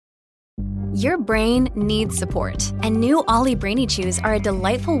Your brain needs support, and new Ollie Brainy Chews are a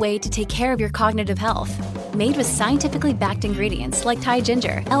delightful way to take care of your cognitive health. Made with scientifically backed ingredients like Thai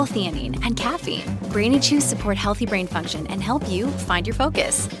ginger, L-theanine, and caffeine, Brainy Chews support healthy brain function and help you find your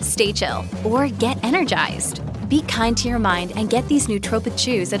focus, stay chill, or get energized. Be kind to your mind and get these nootropic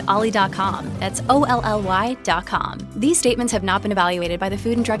chews at ollie.com. That's OLLY.com. These statements have not been evaluated by the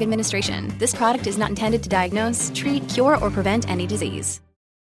Food and Drug Administration. This product is not intended to diagnose, treat, cure, or prevent any disease.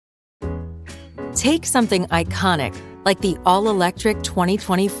 Take something iconic, like the all-electric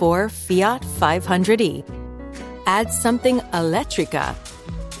 2024 Fiat 500e. Add something elettrica.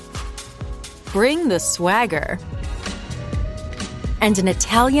 Bring the swagger. And an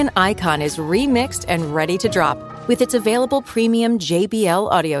Italian icon is remixed and ready to drop with its available premium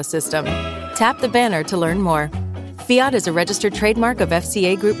JBL audio system. Tap the banner to learn more. Fiat is a registered trademark of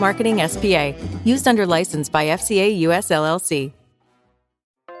FCA Group Marketing S.p.A., used under license by FCA US LLC.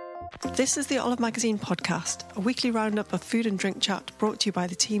 This is the Olive Magazine podcast, a weekly roundup of food and drink chat brought to you by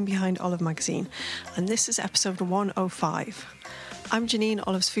the team behind Olive Magazine, and this is episode 105. I'm Janine,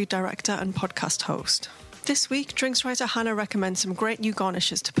 Olive's food director and podcast host. This week, drinks writer Hannah recommends some great new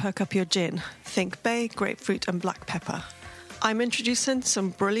garnishes to perk up your gin. Think bay, grapefruit and black pepper. I'm introducing some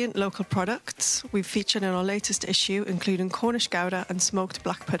brilliant local products we've featured in our latest issue, including Cornish Gouda and smoked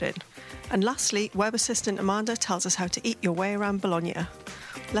black pudding. And lastly, web assistant Amanda tells us how to eat your way around Bologna.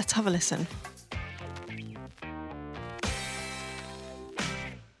 Let's have a listen.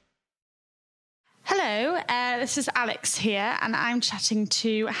 Hello, this is Alex here, and I'm chatting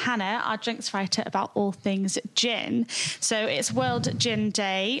to Hannah, our drinks writer, about all things gin. So it's World Gin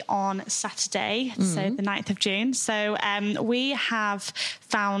Day on Saturday, so the 9th of June. So we have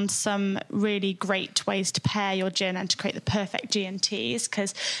found some really great ways to pair your gin and to create the perfect G&Ts,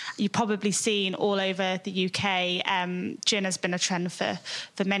 because you've probably seen all over the UK, gin has been a trend for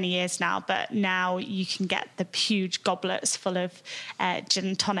many years now, but now you can get the huge goblets full of gin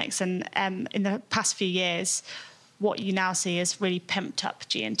and tonics, and in the past few years, what you now see is really pimped up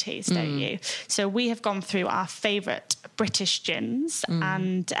G&Ts, don't you? So we have gone through our favourite British gins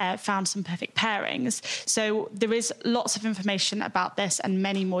and found some perfect pairings. So there is lots of information about this and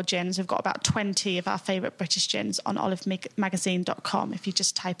many more gins. We've got about 20 of our favourite British gins on olivemagazine.com. If you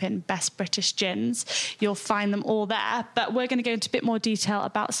just type in best British gins, you'll find them all there. But we're going to go into a bit more detail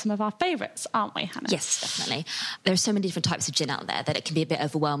about some of our favourites, aren't we, Hannah? Yes, definitely. There are so many different types of gin out there that it can be a bit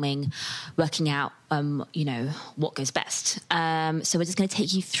overwhelming working out, what goes best. So we're just going to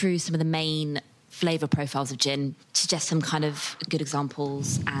take you through some of the main flavour profiles of gin, suggest some kind of good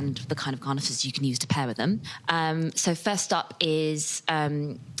examples and the kind of garnishes you can use to pair with them. So first up is,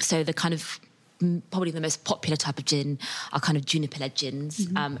 the kind of probably the most popular type of gin are kind of juniper-led gins,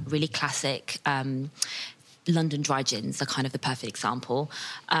 really classic. London dry gins are kind of the perfect example.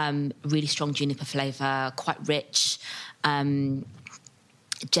 Really strong juniper flavour, quite rich.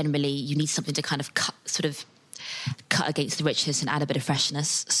 Generally, you need something to kind of cut against the richness and add a bit of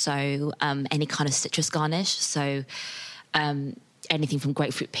freshness. So any kind of citrus garnish. So anything from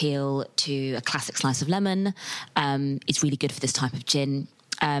grapefruit peel to a classic slice of lemon is really good for this type of gin.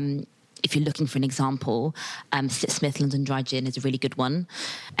 If you're looking for an example, Smith London Dry Gin is a really good one.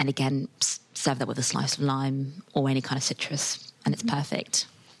 And again, serve that with a slice of lime or any kind of citrus, and it's perfect.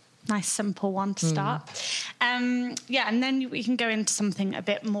 Nice, simple one to start. And then we can go into something a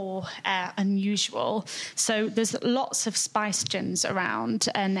bit more unusual. So there's lots of spice gins around.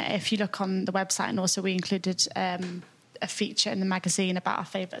 And if you look on the website, and also we included a feature in the magazine about our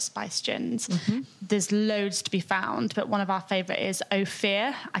favourite spice gins. There's loads to be found, but one of our favourite is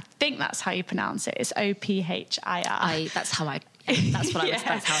Ophir. I think that's how you pronounce it. It's Ophir. That's how I pronounce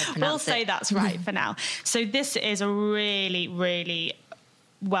it. We'll say that's right for now. So this is a really, really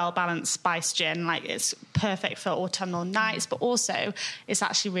well-balanced spice gin. Like, it's perfect for autumnal nights, but also it's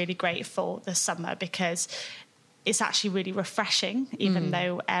actually really great for the summer because it's actually really refreshing, even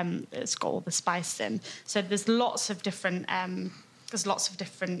though it's got all the spice in. So there's lots of different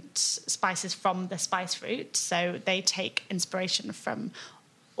spices from the spice fruit. So they take inspiration from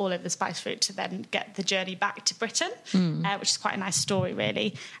all over the spice fruit to then get the journey back to Britain, which is quite a nice story,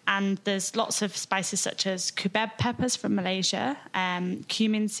 really. And there's lots of spices such as kubeb peppers from Malaysia,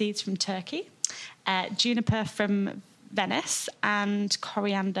 cumin seeds from Turkey, juniper from Venice, and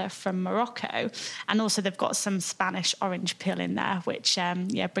coriander from Morocco. And also they've got some Spanish orange peel in there, which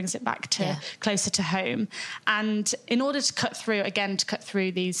brings it back to closer to home. And in order to cut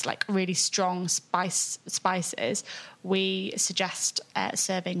through these like really strong spices, we suggest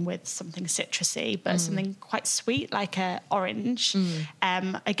serving with something citrusy, but something quite sweet, like an orange.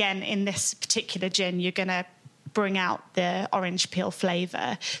 Again, in this particular gin, you're going to bring out the orange peel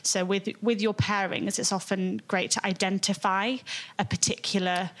flavour. So with your pairings, it's often great to identify a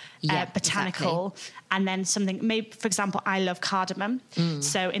particular botanical, exactly. And then something, maybe, for example, I love cardamom.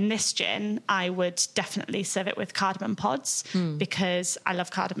 So in this gin, I would definitely serve it with cardamom pods because I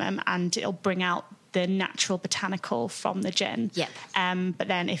love cardamom, and it'll bring out the natural botanical from the gin. Yep. But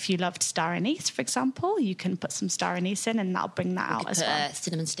then if you loved star anise, for example, you can put some star anise in and that'll bring that out as well.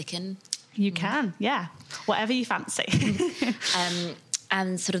 Cinnamon stick in. You can, yeah. Whatever you fancy.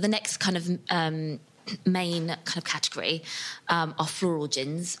 And sort of the next kind of main kind of category are floral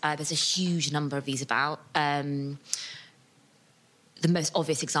gins. There's a huge number of these about. The most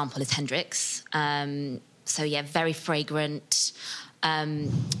obvious example is Hendrick's. So yeah, very fragrant.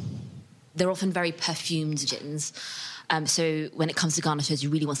 They're often very perfumed gins. So when it comes to garnishes, you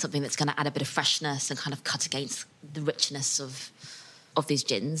really want something that's going to add a bit of freshness and kind of cut against the richness of these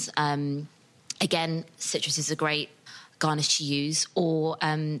gins. Again, citrus is a great garnish to use, or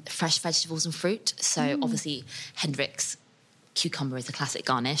fresh vegetables and fruit. So obviously Hendrick's cucumber is a classic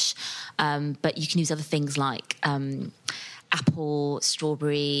garnish, but you can use other things like apple,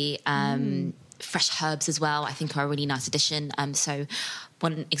 strawberry, fresh herbs as well, I think are a really nice addition. So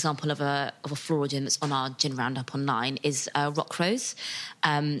one example of a floral gin that's on our gin roundup online is Rock Rose.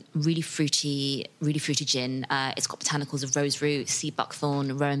 Really fruity gin. It's got botanicals of roseroot, sea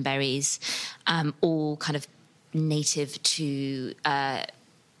buckthorn, rowan berries, all kind of native to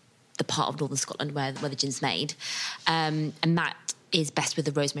the part of northern Scotland where the gin's made. And that is best with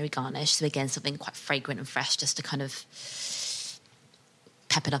the rosemary garnish. So again, something quite fragrant and fresh, just to kind of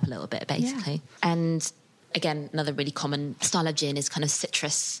pep it up a little bit, basically. Yeah. And again, another really common style of gin is kind of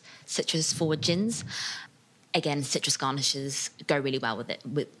citrus forward gins. Again, citrus garnishes go really well with it,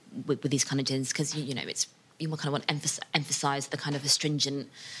 with these kind of gins, because you kind of want to emphasize the kind of astringent,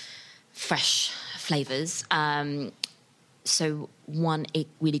 fresh flavors. So one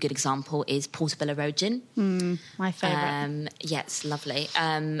really good example is Portobello Road gin. My favourite. Yeah, it's lovely.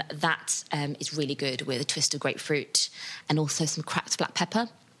 That is really good with a twist of grapefruit and also some cracked black pepper.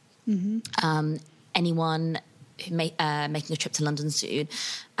 Anyone who making a trip to London soon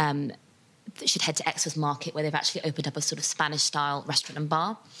should head to Exeter's Market, where they've actually opened up a sort of Spanish-style restaurant and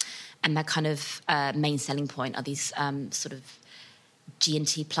bar. And their kind of main selling point are these sort of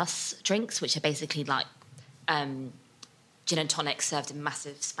G&T plus drinks, which are basically like gin and tonic served in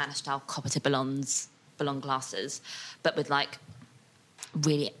massive Spanish-style copper to Boulogne glasses, but with like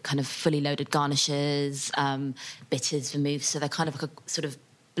really kind of fully loaded garnishes, bitters, vermouth. So they're kind of like a sort of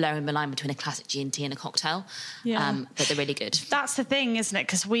blurring the line between a classic G&T and a cocktail. Yeah. But they're really good. That's the thing, isn't it?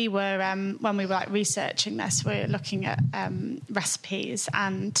 Because we were, when we were like researching this, we were looking at recipes,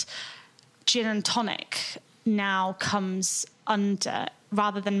 and gin and tonic now comes under,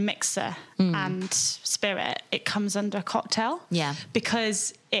 rather than mixer and spirit, it comes under a cocktail. Yeah.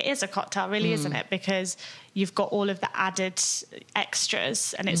 Because it is a cocktail, really, isn't it? Because you've got all of the added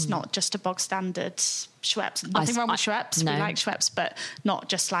extras, and it's not just a bog standard Schweppes. Nothing wrong with Schweppes. No. We like Schweppes, but not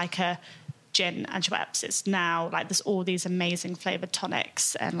just like a gin and Schweppes. It's now like there's all these amazing flavoured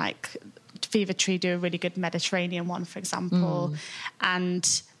tonics, and like Fever Tree do a really good Mediterranean one, for example.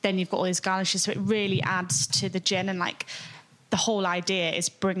 And then you've got all these garnishes, so it really adds to the gin, and like the whole idea is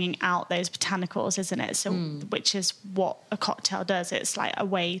bringing out those botanicals, isn't it? So, which is what a cocktail does. It's like a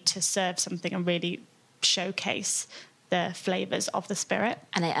way to serve something and really showcase the flavours of the spirit.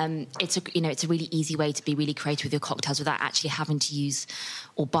 And it's a really easy way to be really creative with your cocktails without actually having to use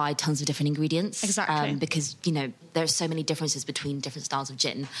or buy tons of different ingredients. Exactly. Because there are so many differences between different styles of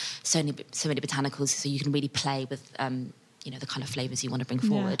gin, so many botanicals, so you can really play with the kind of flavours you want to bring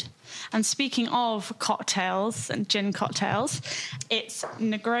forward. And speaking of cocktails and gin cocktails, it's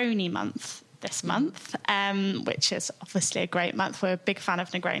Negroni month this month, which is obviously a great month. We're a big fan of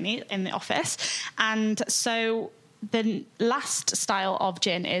Negroni in the office. And so the last style of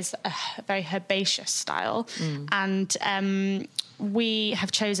gin is a very herbaceous style. And we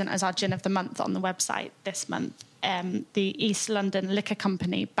have chosen as our gin of the month on the website this month the East London Liquor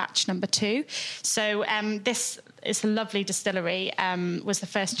Company batch number 2. So this is a lovely distillery, was the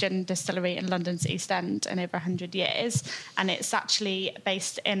first gin distillery in London's East End in over 100 years, and it's actually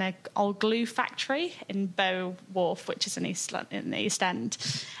based in an old glue factory in Bow Wharf, which is in the East End,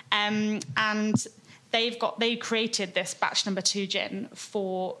 and they created this batch number 2 gin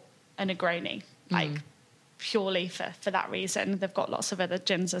for a Negroni, purely for that reason. They've got lots of other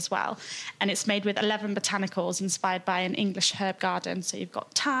gins as well. And it's made with 11 botanicals inspired by an English herb garden. So you've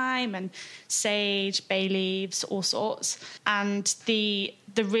got thyme and sage, bay leaves, all sorts. And the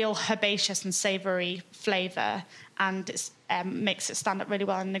real herbaceous and savoury flavour and it's makes it stand up really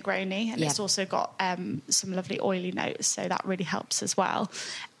well in Negroni, and it's also got some lovely oily notes, so that really helps as well.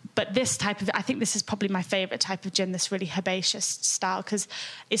 But this type of, I think this is probably my favourite type of gin, this really herbaceous style, because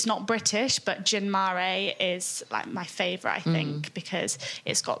it's not British, but Gin Mare is like my favourite, I think, because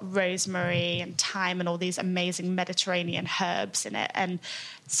it's got rosemary and thyme and all these amazing Mediterranean herbs in it. And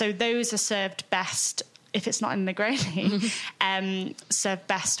so those are served best, if it's not in Negroni, served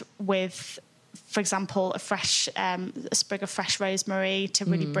best with, for example, a sprig of fresh rosemary to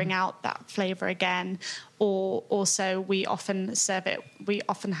really bring out that flavour again. Or also we often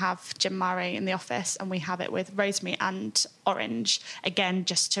have Gin Mare in the office, and we have it with rosemary and orange, again,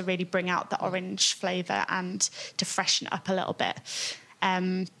 just to really bring out the orange flavour and to freshen it up a little bit.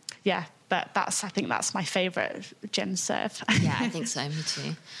 But I think that's my favourite gin serve. Yeah, I think so, me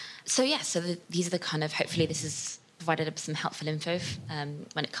too. So these are the kind of, hopefully this is provided some helpful info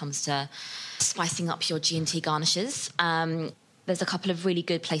when it comes to spicing up your G&T garnishes. There's a couple of really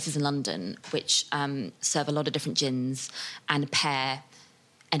good places in London which serve a lot of different gins and pair,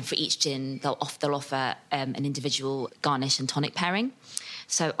 and for each gin they'll offer an individual garnish and tonic pairing.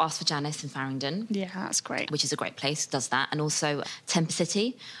 So ask for Janice in Farringdon. Yeah, that's great. Which is a great place, does that. And also Temper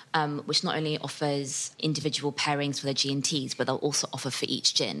City, which not only offers individual pairings for their G&Ts, but they'll also offer for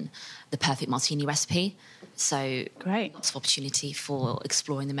each gin the perfect martini recipe. So great. Lots of opportunity for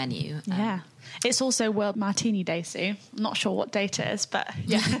exploring the menu. Yeah. It's also World Martini Day soon. I'm not sure what date it is, but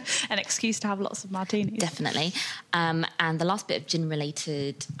an excuse to have lots of martinis. Definitely. And the last bit of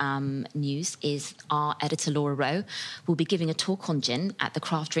gin-related news is our editor, Laura Rowe, will be giving a talk on gin at the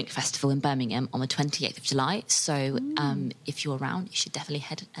Craft Drink Festival in Birmingham on the 28th of July. So if you're around, you should definitely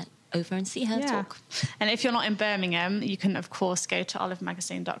head over and see her talk. And if you're not in Birmingham, you can, of course, go to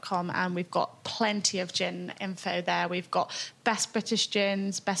olivemagazine.com, and we've got plenty of gin info there. We've got best British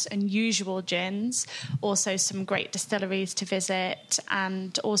gins, best unusual gins, also some great distilleries to visit,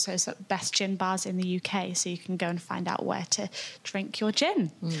 and also some best gin bars in the UK, so you can go and find out where to drink your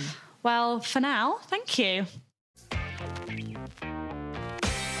gin. Well, for now, thank you.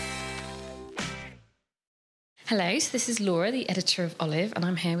 Hello, so this is Laura, the editor of Olive, and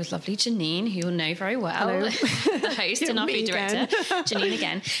I'm here with lovely Janine, who you'll know very well, the host and our food director, Janine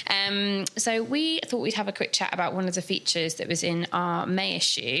again. So we thought we'd have a quick chat about one of the features that was in our May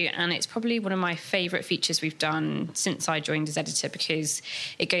issue, and it's probably one of my favourite features we've done since I joined as editor, because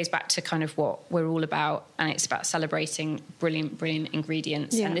it goes back to kind of what we're all about, and it's about celebrating brilliant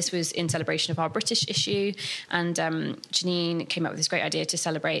ingredients. And this was in celebration of our British issue, and Janine came up with this great idea to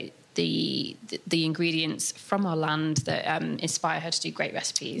celebrate the ingredients from our land that inspire her to do great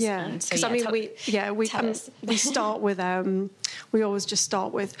recipes. Because we start with we always just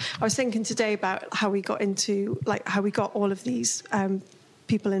start with. I was thinking today about how we got all of these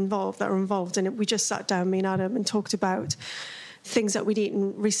people that are involved in it. We just sat down, me and Adam, and talked about things that we'd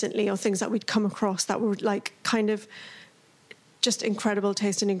eaten recently or things that we'd come across that were like kind of just incredible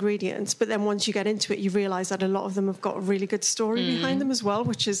tasting ingredients. But then once you get into it, you realise that a lot of them have got a really good story behind them as well,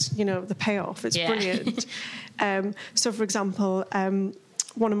 which is, the payoff. It's brilliant. So, for example,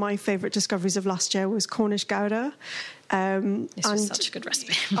 one of my favourite discoveries of last year was Cornish Gouda. This was such a good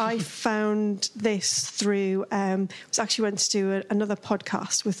recipe. I found this through, actually went to do another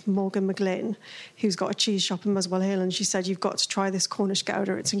podcast with Morgan McGlynn, who's got a cheese shop in Muswell Hill, and she said, you've got to try this Cornish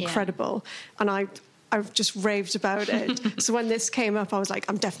Gouda. It's incredible. And I've just raved about it. So when this came up, I was like,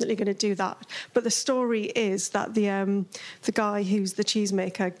 I'm definitely going to do that. But the story is that the guy who's the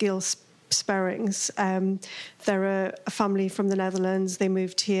cheesemaker, Gil Sperrings, they're a family from the Netherlands. They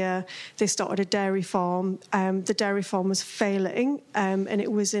moved here. They started a dairy farm. The dairy farm was failing, and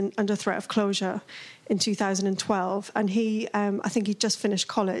it was under threat of closure in 2012. And I think he'd just finished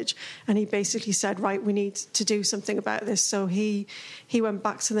college, and he basically said, right, we need to do something about this. So he went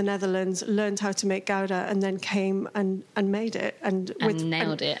back to the Netherlands, learned how to make Gouda, and then came and made it. And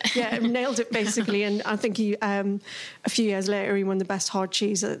nailed it. Yeah, nailed it, basically. And I think he, a few years later, he won the best hard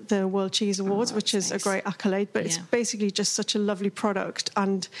cheese at the World Cheese Awards, which is a great accolade. But it's basically just such a lovely product.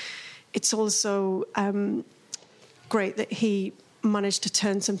 And it's also great that he managed to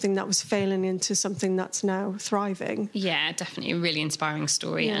turn something that was failing into something that's now thriving. Yeah, definitely a really inspiring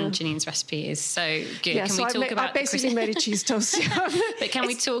story, and Janine's recipe is so good. Yeah, I basically made a cheese toastie. But can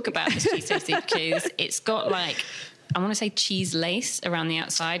we talk about this cheese toastie, because it's got like, I want to say cheese lace around the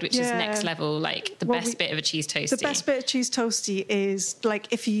outside, which is next level, like the best bit of a cheese toastie. The best bit of cheese toastie is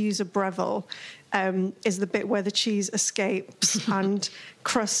like if you use a Breville, is the bit where the cheese escapes and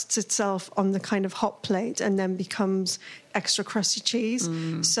crusts itself on the kind of hot plate and then becomes extra crusty cheese.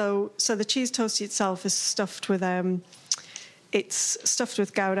 So the cheese toastie itself is stuffed with it's stuffed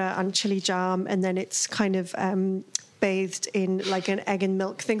with Gouda and chili jam, and then it's kind of bathed in like an egg and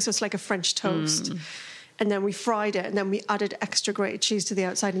milk thing. So it's like a French toast. And then we fried it, and then we added extra grated cheese to the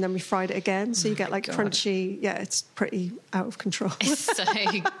outside, and then we fried it again. So you get like crunchy. Yeah, it's pretty out of control. It's so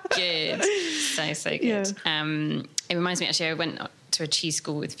good. So good. Yeah. It reminds me, actually, I went to a cheese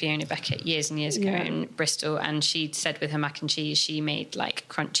school with Fiona Beckett years and years ago in Bristol, and she said with her mac and cheese, she made like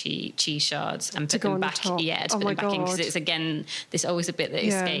crunchy cheese shards and put them back. Yeah, to put them back in, because it's, again, there's always a bit that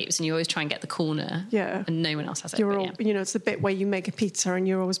escapes, and you always try and get the corner. Yeah, and no one else has it. You know, it's the bit where you make a pizza and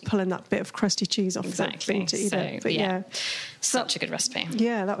you're always pulling that bit of crusty cheese off the thing to eat it. But such a good recipe.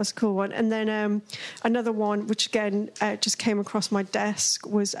 Yeah, that was a cool one. And then another one, which again just came across my desk,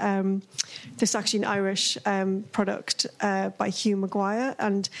 was this actually an Irish product by Hugh Maguire,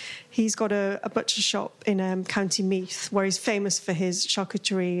 and he's got a butcher shop in County Meath, where he's famous for his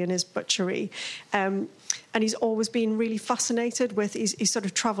charcuterie and his butchery. And he's always been really fascinated with, he's sort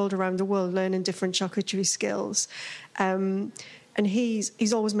of travelled around the world learning different charcuterie skills. And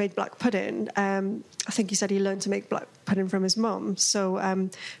he's always made black pudding. I think he said he learned to make black pudding from his mum. So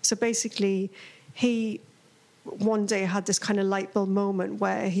basically, he one day had this kind of light bulb moment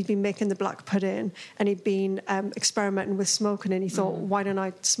where he'd been making the black pudding, and he'd been experimenting with smoking, and he thought, why don't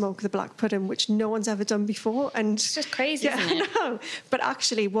I smoke the black pudding, which no one's ever done before? And it's just crazy, isn't it? I know. But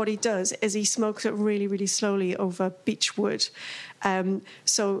actually what he does is he smokes it really, really slowly over beech wood.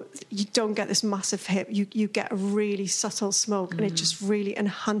 So you don't get this massive hit. You get a really subtle smoke, and it just really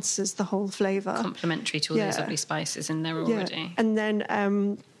enhances the whole flavour. Complementary to all those lovely spices in there already. Yeah. And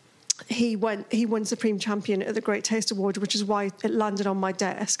then he won Supreme Champion at the Great Taste Award, which is why it landed on my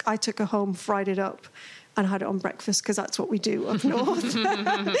desk. I took it home, fried it up, and had it on breakfast, because that's what we do up north.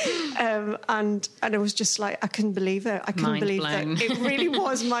 And it was just like, I couldn't believe it. I couldn't believe that. It really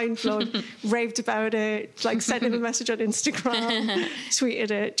was mind blown. Raved about it, like sent him a message on Instagram, tweeted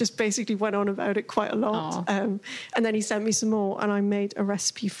it, just basically went on about it quite a lot. And then he sent me some more, and I made a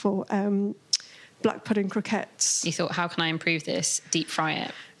recipe for black pudding croquettes. You thought, how can I improve this? Deep fry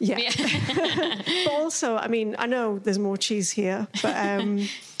it. Yeah. But also, I mean, I know there's more cheese here, but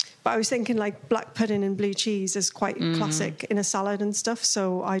I was thinking like black pudding and blue cheese is quite classic in a salad and stuff.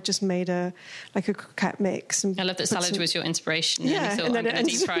 So I just made a croquette mix. And I love that salad was your inspiration. And you thought, I'm going to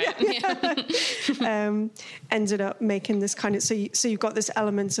deep fry it. Ended up making this kind of, so you've got this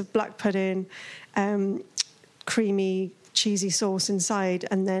elements of black pudding, creamy, cheesy sauce inside,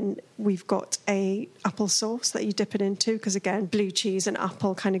 and then we've got a apple sauce that you dip it into, because again, blue cheese and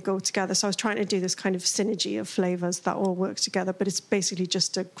apple kind of go together. So I was trying to do this kind of synergy of flavours that all work together, but it's basically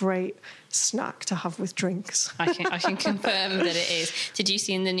just a great snack to have with drinks. I can confirm that it is. Did you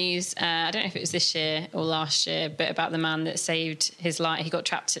see in the news, I don't know if it was this year or last year, but about the man that saved his life? He got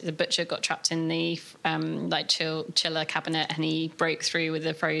trapped, the butcher got trapped in the chiller cabinet, and he broke through with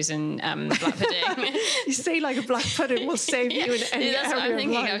a frozen black pudding. You say like a black pudding will save you in any that's area what I'm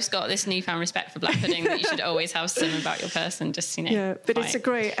thinking. of life. I've just got this newfound respect for black pudding, that you should always have some about your person, just, Yeah, but it's a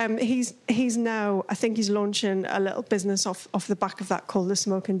great, he's now, I think he's launching a little business off the back of that called The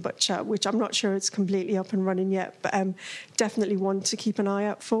Smoking Butcher, which I'm not sure it's completely up and running yet, but definitely one to keep an eye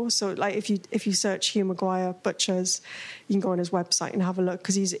out for. So like if you search Hugh Maguire Butchers, you can go on his website and have a look,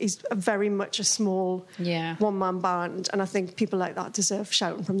 because he's very much a small one-man band, and I think people like that deserve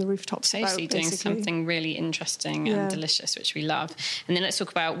shouting from the rooftops about, basically doing something really interesting and delicious, which we love. And then let's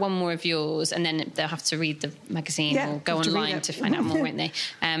talk about one more of yours, and then they'll have to read the magazine or go online to find out more, won't they?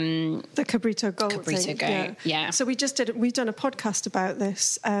 The Cabrito Goat thing. Yeah. So we've done a podcast about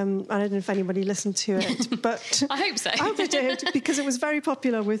this, and I don't know if anybody listened to it, but I hope so. I hope they did, because it was very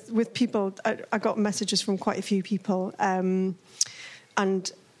popular with people. I got messages from quite a few people, and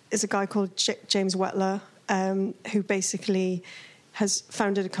there's a guy called James Wetler, who basically has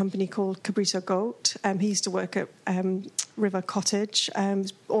founded a company called Cabrito Goat. He used to work at River Cottage.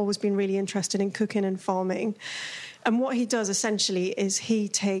 He's always been really interested in cooking and farming. And what he does essentially is he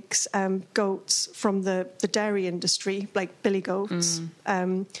takes goats from the dairy industry, like billy goats,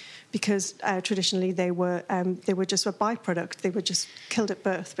 because traditionally they were just a byproduct. They were just killed at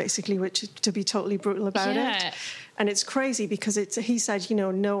birth, basically, which, to be totally brutal about it. And it's crazy, because he said,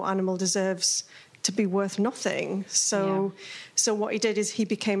 no animal deserves to be worth nothing. So what he did is he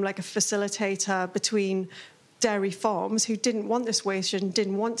became like a facilitator between dairy farms who didn't want this waste and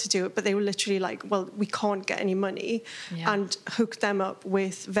didn't want to do it, but they were literally like, well, we can't get any money, and hooked them up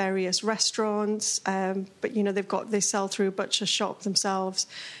with various restaurants. But they sell through a butcher shop themselves,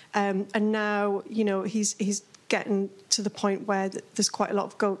 and now he's getting to the point where there's quite a lot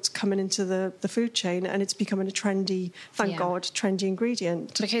of goats coming into the food chain, and it's becoming a trendy, thank God, trendy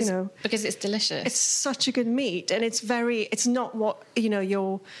ingredient. Because it's delicious. It's such a good meat, and it's not what you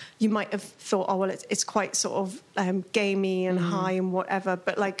might have thought. Oh well, it's quite sort of gamey and high and whatever.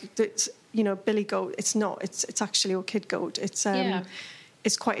 But like it's billy goat, it's not. It's actually kid goat.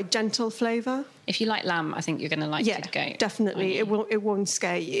 It's quite a gentle flavour. If you like lamb, I think you're going to like kid goat. Definitely. It won't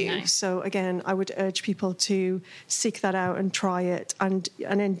scare you. No. So again, I would urge people to seek that out and try it, and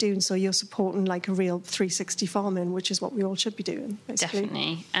in doing so, you're supporting like a real 360 farming, which is what we all should be doing, basically.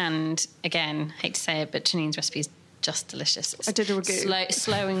 Definitely. And again, hate to say it, but Janine's recipe is just delicious. I did a ragu.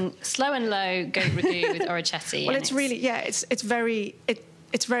 Slow and low goat ragu with orecchiette. Well, it's really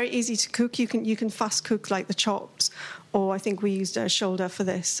it's very easy to cook. You can fast cook like the chops, or I think we used a shoulder for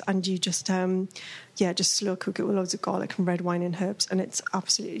this, and you just slow cook it with loads of garlic and red wine and herbs, and it's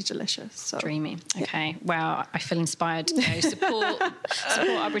absolutely delicious. So, dreamy. Okay, well, I feel inspired to go support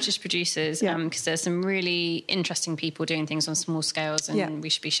our British producers, because there's some really interesting people doing things on small scales, and we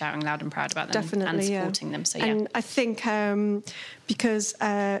should be shouting loud and proud about them. Definitely, and supporting them. So and I think because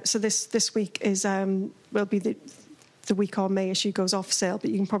this week is will be the week our May issue goes off sale, but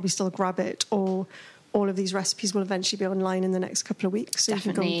you can probably still grab it, or all of these recipes will eventually be online in the next couple of weeks, so you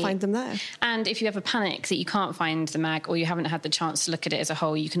can go and find them there. And if you ever panic that you can't find the mag, or you haven't had the chance to look at it as a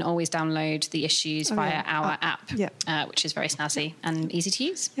whole, you can always download the issues via our app, which is very snazzy and easy to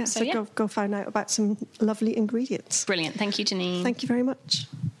use. Yeah, so go find out about some lovely ingredients. Brilliant. Thank you, Janine. Thank you very much.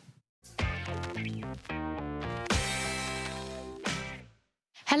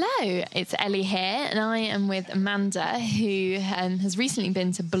 Hello, it's Ellie here, and I am with Amanda, who has recently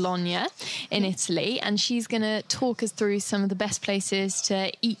been to Bologna in Italy, and she's going to talk us through some of the best places to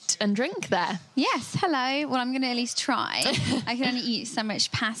eat and drink there. Yes, hello. Well, I'm going to at least try. I can only eat so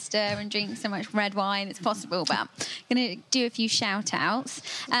much pasta and drink so much red wine as possible, but I'm going to do a few shout-outs.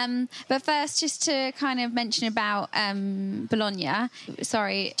 But first, just to kind of mention about Bologna.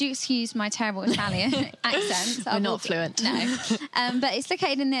 Sorry, do excuse my terrible Italian accent. We're not fluent. No. But it's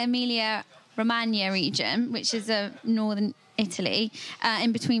located in the Emilia-Romagna region, which is northern Italy,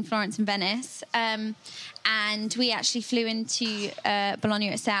 in between Florence and Venice. And we actually flew into Bologna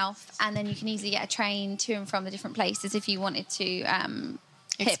itself, and then you can easily get a train to and from the different places if you wanted to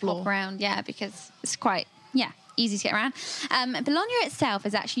hip-hop around, because it's quite, easy to get around. Bologna itself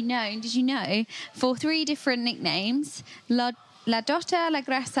is actually known, did you know, for 3 different nicknames: La Dotta, La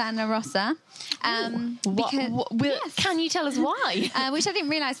Grassa and La Rossa. Can you tell us why? Which I didn't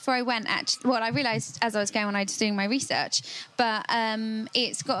realise before I went, actually. Well, I realised as I was going when I was doing my research. But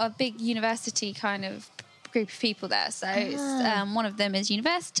it's got a big university kind of group of people there. So it's, one of them is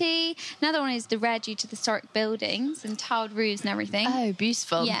university. Another one is the red due to the historic buildings and tiled roofs and everything. Oh,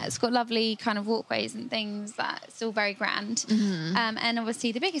 beautiful. Yeah, it's got lovely kind of walkways and things. It's all very grand. Mm-hmm. And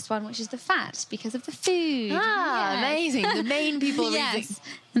obviously the biggest one, which is the fat, because of the food. Amazing. The main people reason.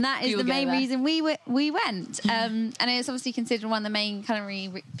 And that is the main reason we went. And it's obviously considered one of the main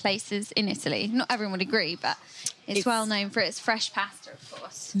culinary places in Italy. Not everyone would agree, but it's well known for its fresh pasta, of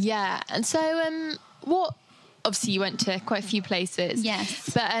course. Yeah. And so obviously you went to quite a few places.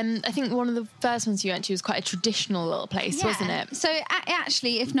 Yes. But I think one of the first ones you went to was quite a traditional little place, wasn't it? So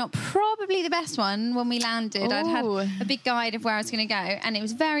actually, if not probably the best one, when we landed, I'd had a big guide of where I was going to go, and it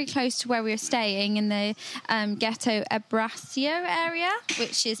was very close to where we were staying in the Ghetto Abrasio area,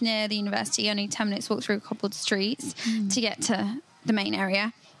 which is near the university, only 10 minutes walk through cobbled streets to get to the main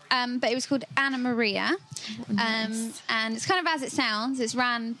area. But it was called Anna Maria. Nice. And it's kind of as it sounds. It's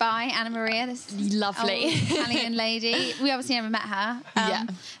ran by Anna Maria, this lovely old Italian lady. We obviously never met her.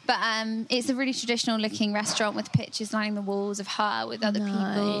 But it's a really traditional looking restaurant with pictures lining the walls of her with other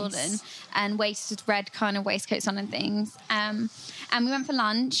people and waiters with red kind of waistcoats on and things. And we went for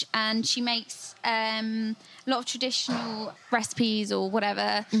lunch, and she makes a lot of traditional recipes or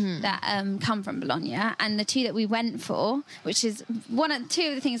whatever that come from Bologna. And the 2 that we went for, which is 2 of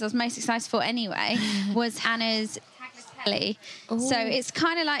the things I was most excited for anyway, was Anna's tagliatelle. So it's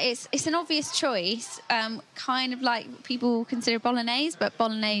kind of like it's an obvious choice, kind of like people consider bolognese, but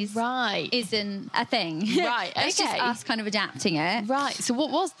bolognese isn't a thing. Right, okay. It's just us kind of adapting it. Right, so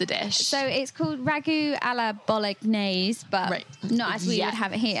what was the dish? So it's called ragu alla bolognese, but not as we would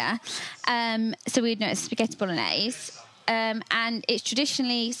have it here. So we'd know it's spaghetti bolognese. And it's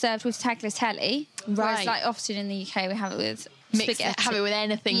traditionally served with tagliatelle. Whereas, like, often in the UK we have it with spaghetti. Have it with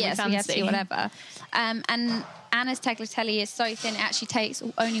anything we fancy. Spaghetti, whatever. And Anna's tagliatelle is so thin it actually takes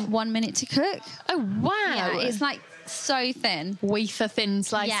only 1 minute to cook. Oh, wow. Yeah, it's like so thin. Wafer thin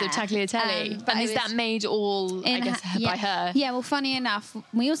slice of tagliatelle. And is that made all, I guess, by her? Yeah, well, funny enough,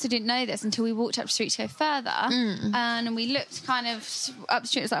 we also didn't know this until we walked up the street to go further. And we looked kind of up the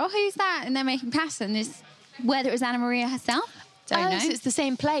street. It was like, oh, who's that? And they're making pasta. And whether it was Anna Maria herself. Don't know. So it's the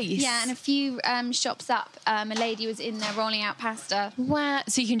same place. Yeah, and a few shops up, a lady was in there rolling out pasta. Wow.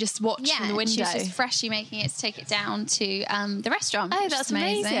 So you can just watch from the window. She was just freshly making it to take it down to the restaurant. Oh, that's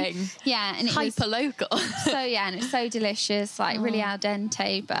amazing. Yeah, and it hyper local. And it's so delicious, like really al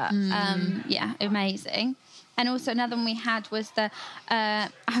dente, but amazing. And also another one we had was the I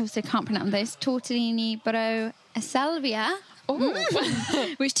also can't pronounce this, tortellini bro salvia.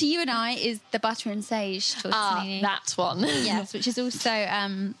 Which to you and I is the butter and sage tortellini. That one. Yes, which is also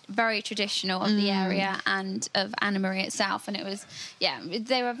very traditional of the area and of Anna Maria itself. And it was,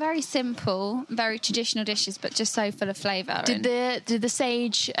 they were very simple, very traditional dishes, but just so full of flavour. Did the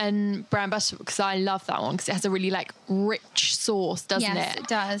sage and brown butter, because I love that one, because it has a really rich sauce, doesn't it? Yes, it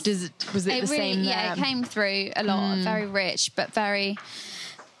does. Was it the same? Yeah, it came through a lot, very rich, but very...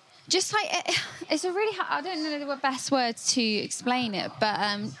 Just it's a really I don't know the best words to explain it,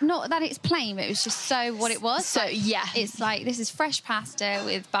 but not that it's plain, but it was just so what it was. So it's like this is fresh pasta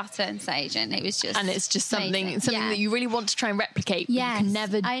with butter and sage, and it was just it's just something that you really want to try and replicate. But you can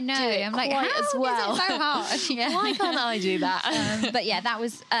never. I know. Do it I'm quite like, how as well. is it so hard? Why can't I do that? But that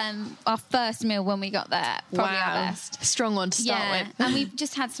was our first meal when we got there. Probably our best. Strong one to start with. And we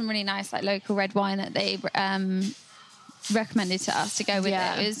just had some really nice local red wine that they recommended to us to go with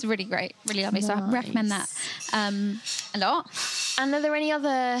it. It was really great, really lovely. Nice. So I recommend that a lot. And are there any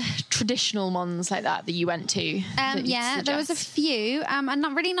other traditional ones like that you went to? There was a few. And a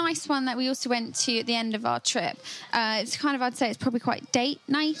really nice one that we also went to at the end of our trip. It's kind of, I'd say it's probably quite date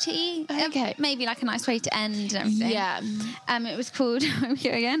nighty. Okay. Maybe like a nice way to end and everything. Yeah. It was called,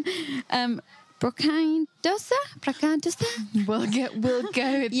 here again, Broccandosa? We'll go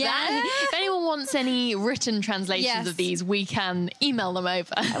with that. If anyone wants any written translations of these, we can email them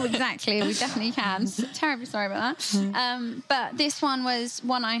over. Oh, exactly, we definitely can. Terribly sorry about that. But this one was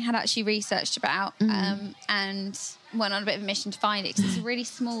one I had actually researched about and went on a bit of a mission to find it, because it's a really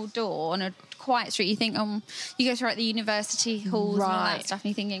small door on a quiet street. You think, you go through the university halls and all that stuff,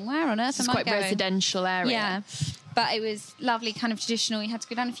 and you're thinking, where on earth am I going? It's quite residential area. Yeah. But it was lovely, kind of traditional. You had to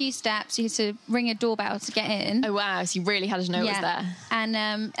go down a few steps. You had to ring a doorbell to get in. Oh, wow. So you really had to know it was there. And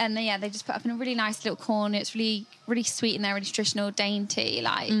they just put up in a really nice little corner. It's really, really sweet in there, really traditional, dainty,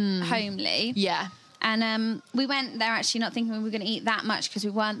 homely. Yeah. And we went there actually not thinking we were going to eat that much because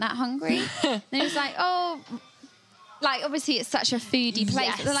we weren't that hungry. And it was like, obviously it's such a foodie place.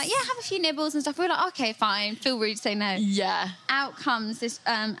 Yes. They're like, have a few nibbles and stuff. We were like, okay, fine. Feel rude to say no. Yeah. Out comes this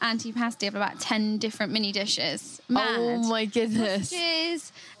antipasti of about 10 different mini dishes. Mad. Oh my goodness.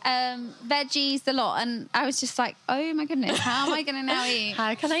 Sausages, veggies, the lot. And I was just like, oh my goodness, how am I going to now eat?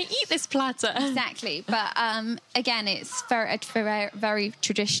 How can I eat this platter? Exactly. But again, it's a very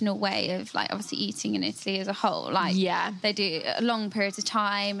traditional way of obviously eating in Italy as a whole. They do long periods of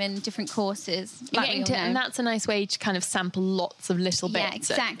time and different courses. And that's a nice way to kind of sample lots of little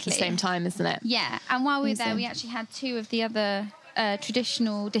bits at the same time, isn't it? Yeah. And while we were there, we actually had two of the other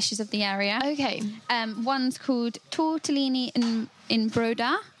traditional dishes of the area. Okay. One's called tortellini in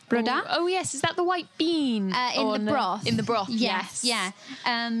broda. Oh yes, is that the white bean in the broth? In the broth, yes. Yeah.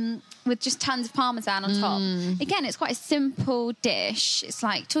 With just tons of parmesan on top. Again, it's quite a simple dish. It's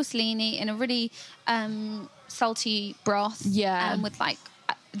like tortellini in a really salty broth. Yeah. With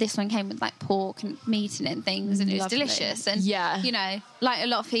this one came with pork and meat in it and things, and it was delicious. And like a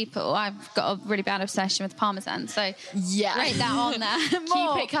lot of people, I've got a really bad obsession with parmesan, so rate that on there.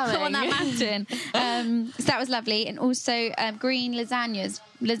 More, keep it coming on that mountain. So that was lovely. And also green lasagna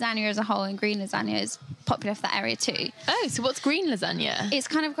as a whole, and green lasagna is popular for that area too. Oh, so what's green lasagna? It's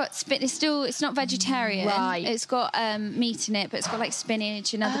kind of got it's not vegetarian. Right. It's got meat in it, but it's got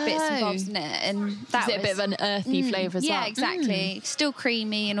spinach and other bits and bobs in it, and that was a bit of an earthy flavour as well. Yeah, exactly. Still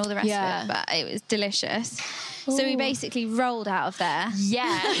creamy and all the rest of it, but it was delicious. Ooh. So we basically rolled out of there.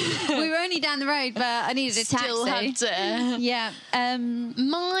 Yeah. We were only down the road, but I needed a taxi. Had to. Yeah.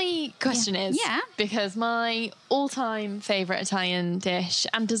 My question is, because my all-time favourite Italian dish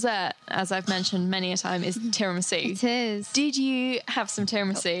and dessert, as I've mentioned many a time, is tiramisu. It is. Did you have some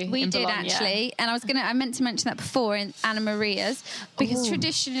tiramisu? We in did Bologna? Actually, and I meant to mention that before in Anna Maria's, because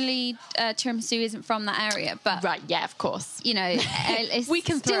traditionally tiramisu isn't from that area, but of course, it's we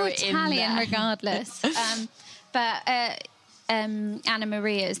can still throw it Italian in there. Regardless. But Anna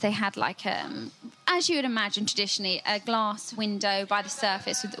Maria's, they had as you would imagine, traditionally, a glass window by the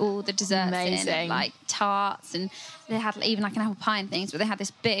surface with all the desserts in, and, like tarts, and they had even like an apple pie and things, but they had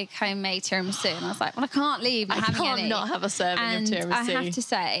this big homemade tiramisu, and I was like, well, I can't leave not having any. Not have a serving of tiramisu. I have to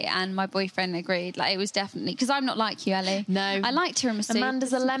say, and my boyfriend agreed, like it was definitely, because I'm not like you, Ellie. No. I like tiramisu.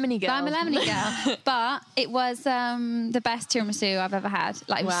 Amanda's a lemony girl. I'm a lemony girl. But it was the best tiramisu I've ever had.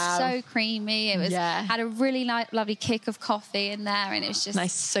 Like, it was so creamy. It was had a really lovely kick of coffee in there, and it was just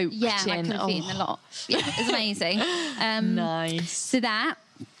nice soaked in. I could have eaten a lot. Yeah, it was amazing. Nice. So that.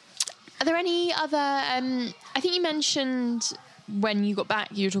 Are there any other... I think you mentioned when you got back,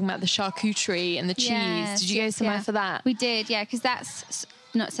 you were talking about the charcuterie and the cheese. Yes, did you go somewhere for that? We did, yeah, because that's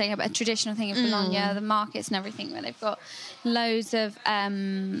not saying about a traditional thing in Bologna, the markets and everything, where they've got loads of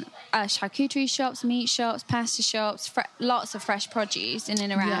charcuterie shops, meat shops, pasta shops, lots of fresh produce in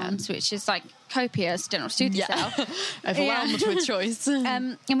and around, which is like copious. Don't know what to do with yourself. Overwhelmed with choice.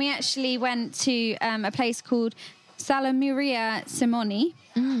 And we actually went to a place called Salamuria Simoni.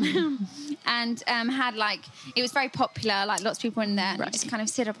 And had like, it was very popular, like lots of people in there, and you just kind of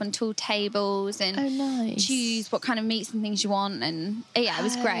sit up on tall tables and choose what kind of meats and things you want, and it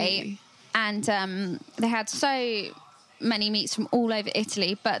was great. And they had so many meats from all over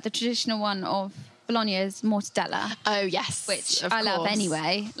Italy, but the traditional one of Bologna is mortadella. Oh yes, which I love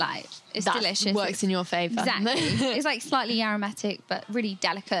anyway. Like, it's delicious. Works in your favour. Exactly. It's like slightly aromatic, but really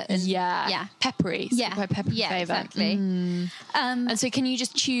delicate. And, peppery. Quite peppery flavour. Exactly. And so, can you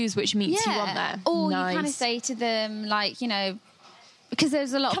just choose which meats you want there? Or you kind of say to them, like, you know, because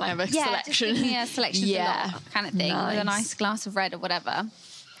there's a lot of selection. Just give me a selection of the lot, kind of thing, with a nice glass of red or whatever.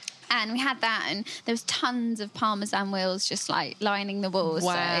 And we had that, and there was tons of Parmesan wheels just like lining the walls.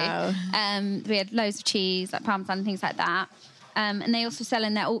 Wow. So, we had loads of cheese, like Parmesan and things like that. And they also sell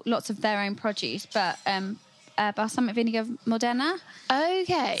in there lots of their own produce, but balsamic vinegar Modena.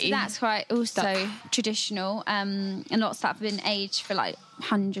 Okay. So that's quite also traditional. And lots that have been aged for like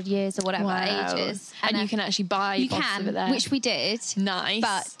 100 years or whatever ages. And you can actually buy of it there. Which we did. Nice.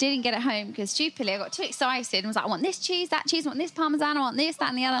 But didn't get it home because stupidly I got too excited and was like, I want this cheese, that cheese, I want this Parmesan, I want this, that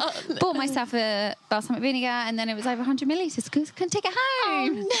and the other. Bought myself a balsamic vinegar, and then it was over 100 millilitres because I couldn't take it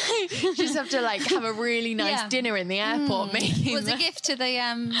home. Oh no. You just have to like have a really nice dinner in the airport. It was a gift to the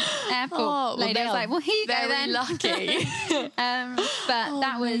airport lady. I was like, well, here you go then. Lucky. But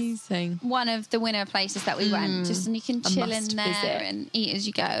that was one of the winner places that we went. Just, and you can chill in there and eat as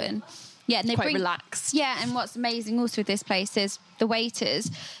you go, and and they quite relaxed. Yeah, and what's amazing also with this place is the waiters,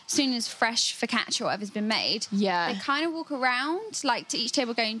 as soon as fresh focaccia or whatever's been made, they kind of walk around like to each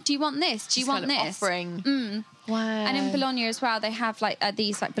table going, do you want this? Do you want this? Offering. Wow. And in Bologna as well, they have like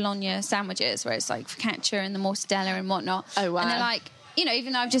these like Bologna sandwiches where it's like focaccia and the mortadella and whatnot. Oh wow. And they're like, you know,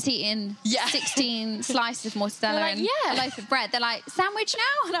 even though I've just eaten 16 slices of mortadella like, and a loaf of bread, they're like, sandwich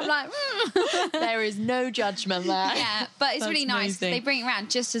now? And I'm like, There is no judgment there. Yeah, but it's really nice. They bring it around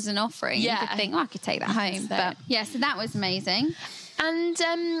just as an offering. Yeah. You could think, I could take that home. But yeah, so that was amazing. And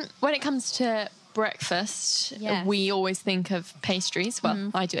when it comes to breakfast, we always think of pastries.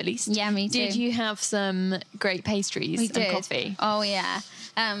 Well, I do at least. Yeah, me too. Did you have some great pastries and coffee? Oh, yeah.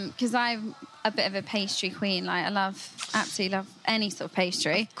 Because I'm a bit of a pastry queen. Like, I absolutely love any sort of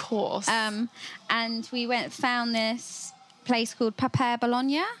pastry. Of course. And we found this place called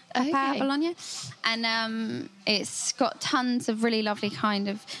Bologna. Bologna. And it's got tons of really lovely kind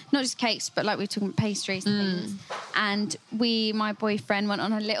of, not just cakes, but like we were talking about pastries and things. And my boyfriend went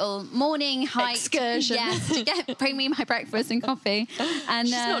on a little morning hike. Excursion. Yes, to bring me my breakfast and coffee. And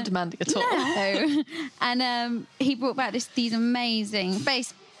she's not demanding at all. No. And he brought back these amazing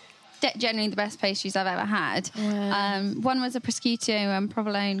genuinely the best pastries I've ever had. Wow. One was a prosciutto and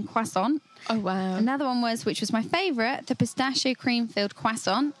provolone croissant. Oh wow! Another one which was my favourite, the pistachio cream-filled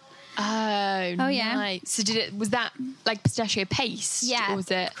croissant. Oh yeah. Nice. So was that like pistachio paste? Yeah. Or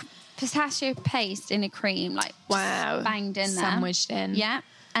was it pistachio paste in a cream, like banged in there, sandwiched in? Yeah.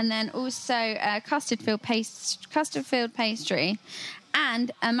 And then also custard-filled pastry,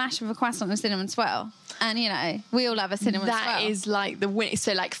 and a mash of a croissant with cinnamon swirl. And, you know, we all love a cinnamon swirl. That is like the win.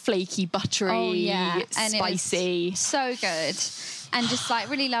 So like flaky, buttery, and spicy. So good. And just like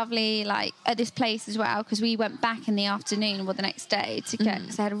really lovely, like at this place as well, because we went back in the afternoon or the next day to get,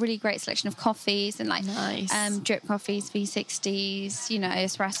 because they had a really great selection of coffees and like drip coffees, V60s, you know,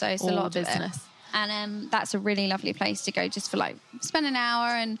 espressos, a lot of business. And that's a really lovely place to go just for like spend an hour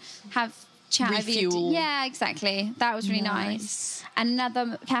and have chat. Refuel. Yeah, exactly. That was really nice. And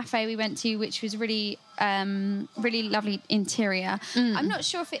another cafe we went to, which was really really lovely interior. I'm not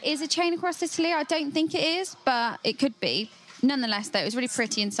sure if it is a chain across Italy. I don't think it is, but it could be. Nonetheless, though, it was really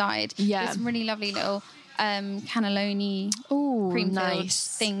pretty inside. Yeah. There's some really lovely little cannelloni cream-filled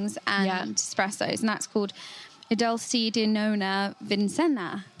things and espressos, and that's called Adelsi di Nona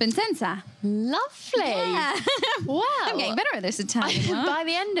Vincenza. Lovely. Yeah. Wow. I'm getting better at this Italian. By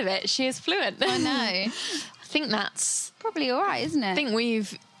the end of it, she is fluent. I know. I think that's probably all right, isn't it? I think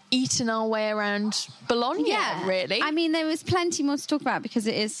we've eaten our way around Bologna, really. I mean, there was plenty more to talk about because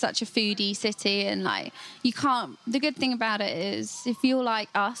it is such a foodie city, and like you can't. The good thing about it is if you're like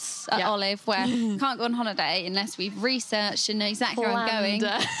us at Olive, where you can't go on holiday unless we've researched and know exactly where I'm going.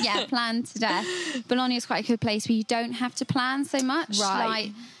 Planned to death. Bologna is quite a good place where you don't have to plan so much. Right. Like,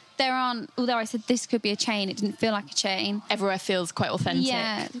 there aren't, although I said this could be a chain, it didn't feel like a chain. Everywhere feels quite authentic.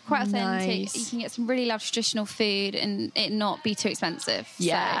 Yeah, quite authentic. Nice. You can get some really lovely traditional food and it not be too expensive.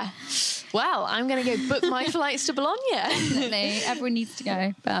 Yeah. So. Well, I'm going to go book my flights to Bologna. Definitely. Everyone needs to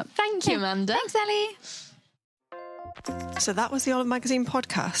go. But thank you, Amanda. Thanks, Ellie. So that was the Olive Magazine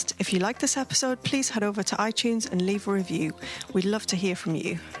podcast. If you liked this episode, please head over to iTunes and leave a review. We'd love to hear from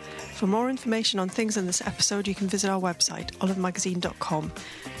you. For more information on things in this episode, you can visit our website, olivemagazine.com.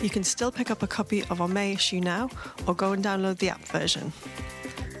 You can still pick up a copy of our May issue now, or go and download the app version.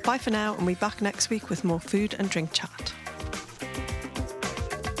 Bye for now, and we'll be back next week with more food and drink chat.